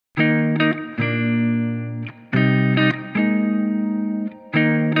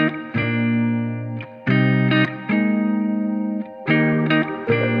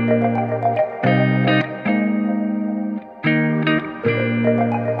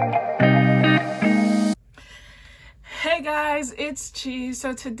it's Chi.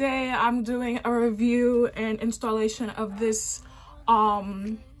 So today I'm doing a review and installation of this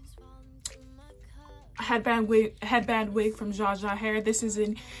headband wig from Jaja hair. This is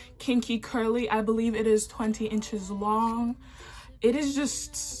in Kinky Curly. I believe it is 20 inches long. It is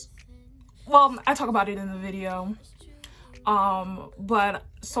just, well, I talk about it in the video. But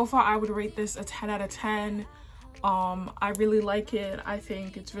so far I would rate this a 10 out of 10. I really like it. I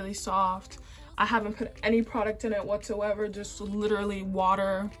think it's really soft. I haven't put any product in it whatsoever, just literally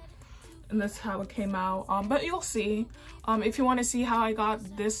water, and that's how it came out. But you'll see. If you want to see how I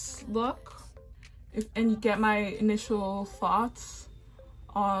got this look and get my initial thoughts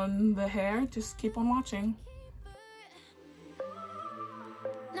on the hair, just keep on watching.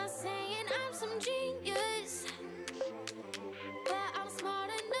 Not saying I'm some genius, but I'm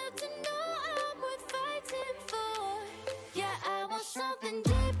smart enough to know I'm worth fighting for. Yeah, I want something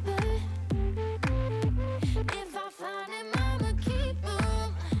deeper. If I find him, I'ma keep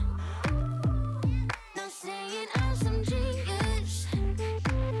him. Not saying I'm some genius,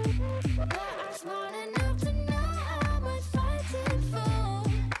 but I'm smart enough to know I'm worth fighting for.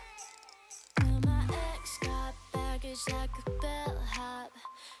 Well, my ex got baggage like a bellhop.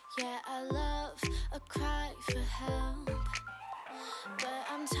 Yeah, I love a cry for help, but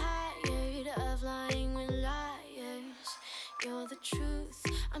I'm tired of lying with liars. You're the truth,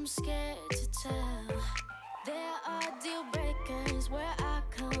 I'm scared to tell. There are deal breakers where I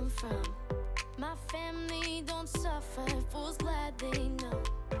come from. My family don't suffer, fools glad they know.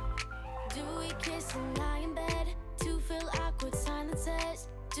 Do we kiss and lie in bed to fill awkward silences?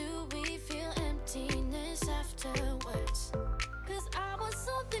 Do we feel emptiness afterwards? 'Cause I want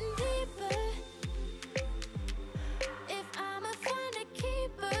something deeper. If I'ma find a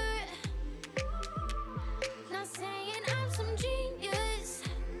keeper. Not saying I'm some genius,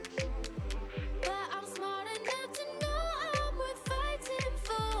 but I'm smart enough to know I'm worth fighting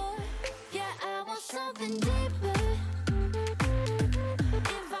for. Yeah, I want something deeper.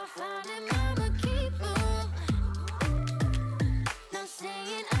 If I find him, I'ma keep him. Not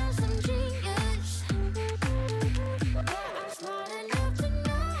saying I'm some genius, but I'm smart enough to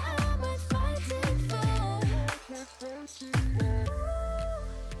know I'm worth fighting for.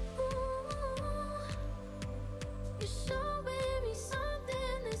 You're showing me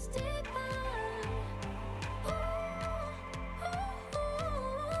something that's deeper.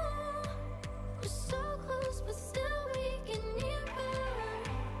 We're so close, but still we get nearer.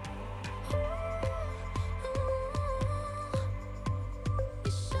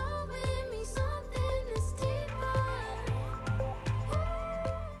 You're showing me something that's deeper.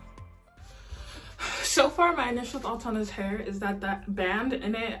 So far, my initial thoughts on this hair is that that band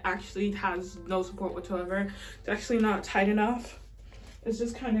in it actually has no support whatsoever. It's actually not tight enough. It's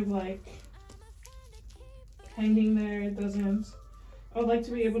just kind of like hanging there. It doesn't. I would like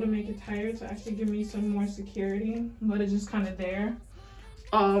to be able to make it tighter to actually give me some more security, but it's just kind of there.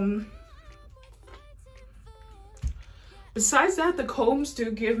 Besides that, the combs do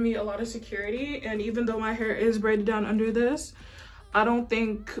give me a lot of security, and even though my hair is braided down under this, I don't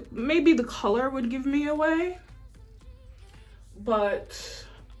think, maybe the color would give me away, but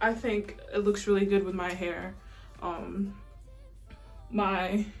I think it looks really good with my hair.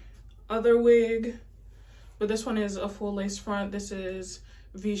 My other wig, but this one is a full lace front. This is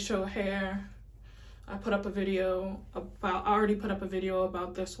V-show hair. I already put up a video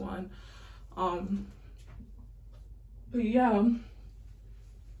about this one. But yeah,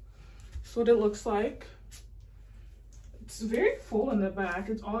 that's what it looks like. It's very full in the back.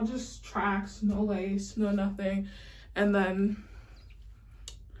 It's all just tracks, no lace, no nothing. And then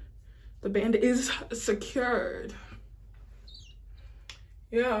the band is secured.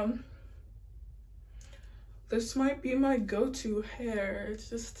 Yeah. This might be my go-to hair.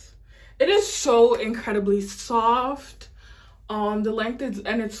 It is so incredibly soft. The length is,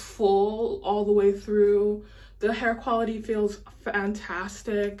 and it's full all the way through. The hair quality feels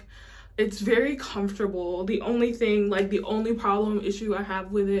fantastic. It's very comfortable. The only thing, like the only issue I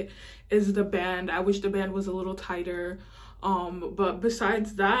have with it is the band. I wish the band was a little tighter. But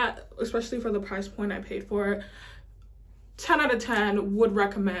besides that, especially for the price point I paid for it, 10 out of 10, would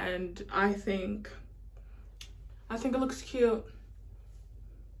recommend. I think it looks cute.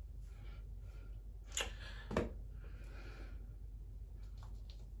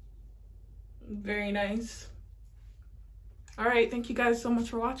 Very nice. All right, thank you guys so much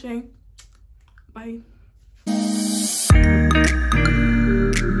for watching. Bye.